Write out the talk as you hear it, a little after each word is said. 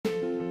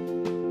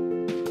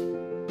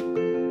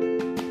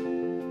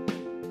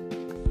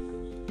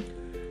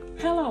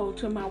Hello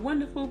to my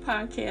wonderful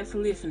podcast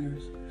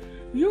listeners.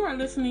 You are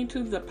listening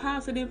to the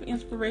Positive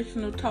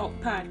Inspirational Talk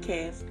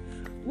podcast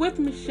with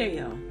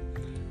Michelle.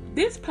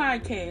 This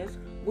podcast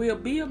will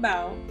be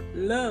about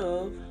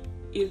love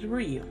is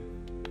real.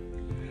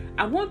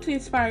 I want to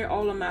inspire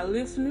all of my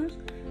listeners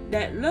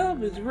that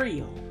love is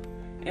real,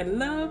 and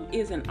love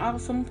is an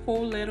awesome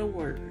 4-letter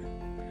word.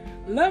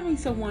 Loving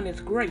someone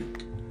is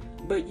great,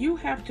 but you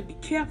have to be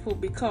careful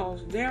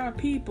because there are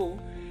people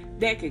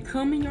that can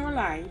come in your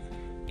life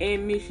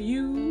and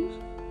misuse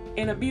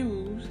and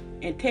abuse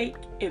and take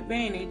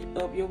advantage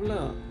of your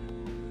love.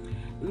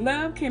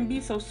 Love can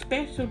be so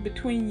special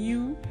between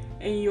you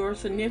and your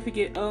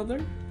significant other,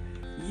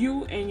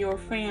 you and your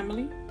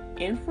family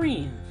and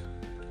friends.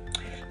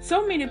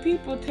 So many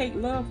people take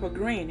love for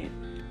granted,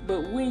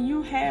 but when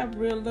you have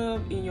real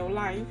love in your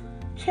life,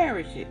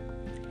 cherish it.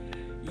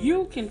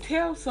 You can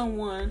tell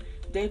someone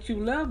that you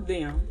love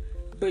them,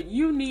 but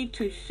you need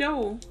to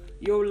show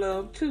your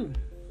love too.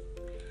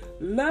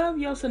 Love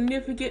your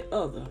significant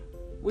other,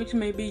 which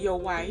may be your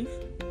wife,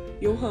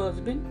 your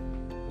husband,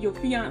 your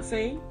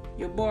fiance,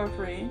 your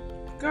boyfriend,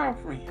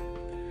 girlfriend.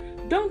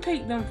 Don't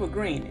take them for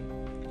granted.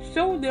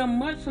 Show them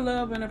much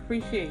love and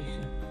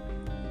appreciation.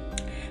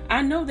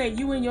 I know that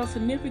you and your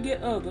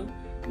significant other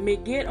may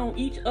get on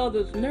each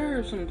other's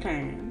nerves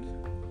sometimes,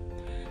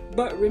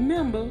 but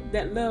remember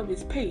that love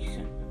is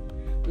patient.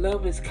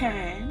 Love is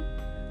kind.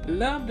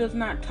 Love does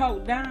not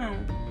talk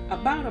down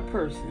about a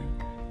person,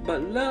 but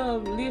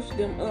love lifts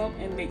them up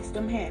and makes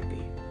them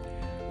happy.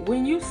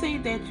 When you say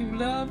that you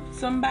love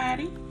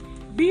somebody,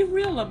 be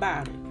real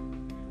about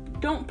it.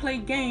 Don't play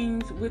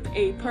games with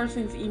a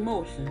person's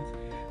emotions,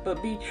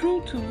 but be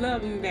true to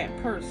loving that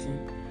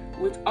person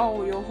with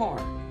all your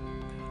heart.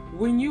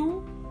 When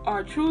you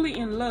are truly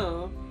in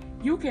love,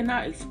 you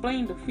cannot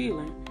explain the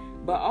feeling,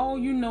 but all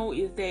you know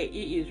is that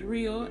it is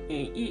real and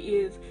it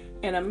is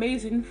an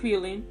amazing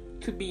feeling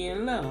to be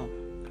in love.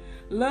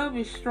 Love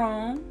is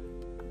strong.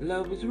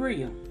 Love is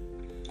real.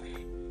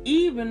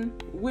 Even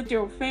with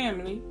your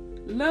family,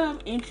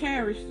 love and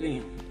cherish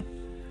them.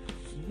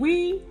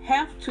 We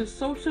have to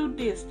social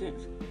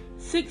distance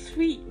 6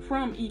 feet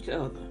from each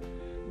other,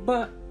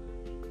 but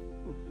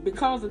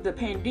because of the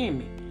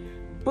pandemic.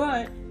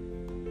 But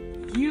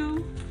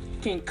you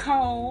can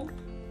call,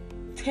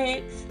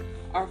 text,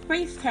 or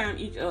FaceTime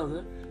each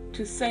other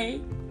to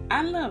say,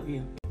 I love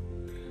you.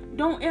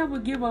 Don't ever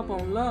give up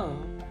on love,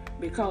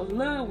 because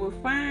love will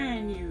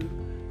find you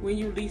when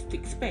you least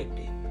expect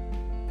it.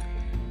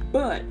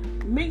 But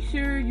make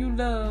sure you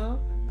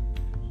love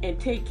and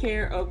take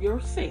care of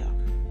yourself.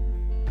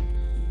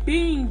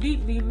 Being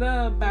deeply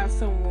loved by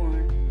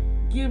someone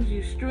gives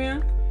you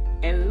strength,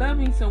 and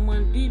loving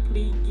someone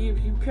deeply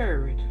gives you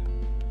courage.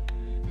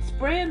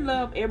 Spread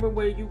love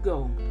everywhere you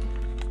go.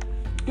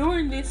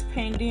 During this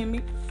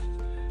pandemic,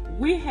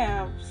 we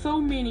have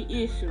so many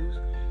issues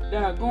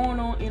that are going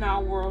on in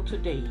our world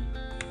today.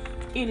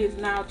 It is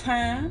now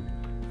time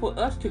for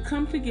us to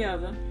come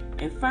together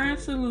and find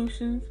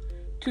solutions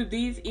to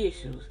these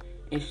issues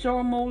and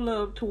show more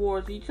love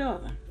towards each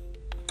other.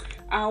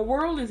 Our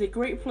world is a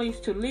great place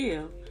to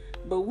live,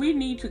 but we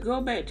need to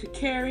go back to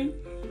caring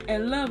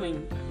and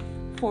loving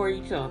for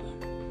each other.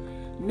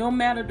 No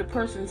matter the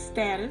person's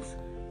status,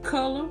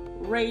 color,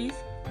 race,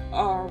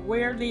 or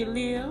where they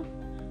live,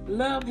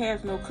 love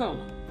has no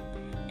color,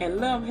 and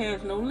love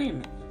has no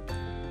limits.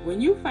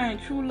 When you find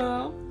true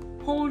love,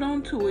 hold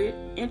on to it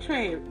and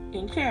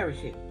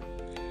cherish it.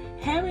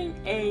 Having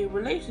a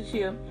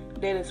relationship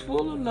that is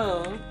full of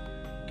love,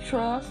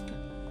 trust,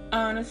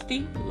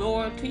 honesty,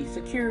 loyalty,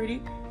 security,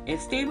 and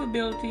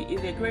stability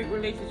is a great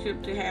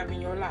relationship to have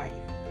in your life.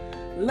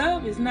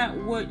 Love is not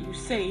what you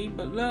say,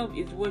 but love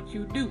is what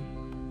you do.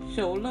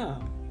 Show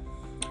love.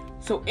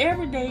 So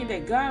every day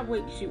that God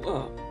wakes you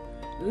up,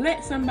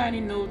 let somebody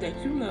know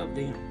that you love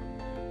them.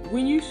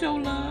 When you show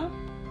love,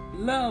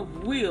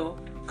 love will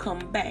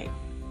come back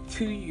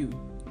to you.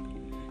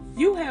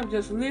 You have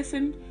just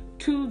listened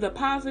to the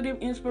Positive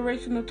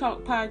Inspirational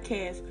Talk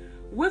podcast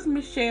with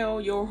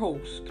Michelle, your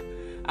host.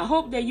 I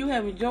hope that you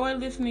have enjoyed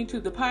listening to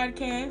the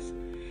podcast.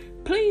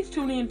 Please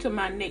tune in to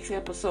my next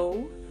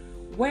episode.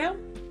 Well,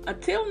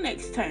 until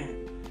next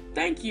time,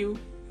 thank you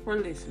for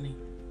listening.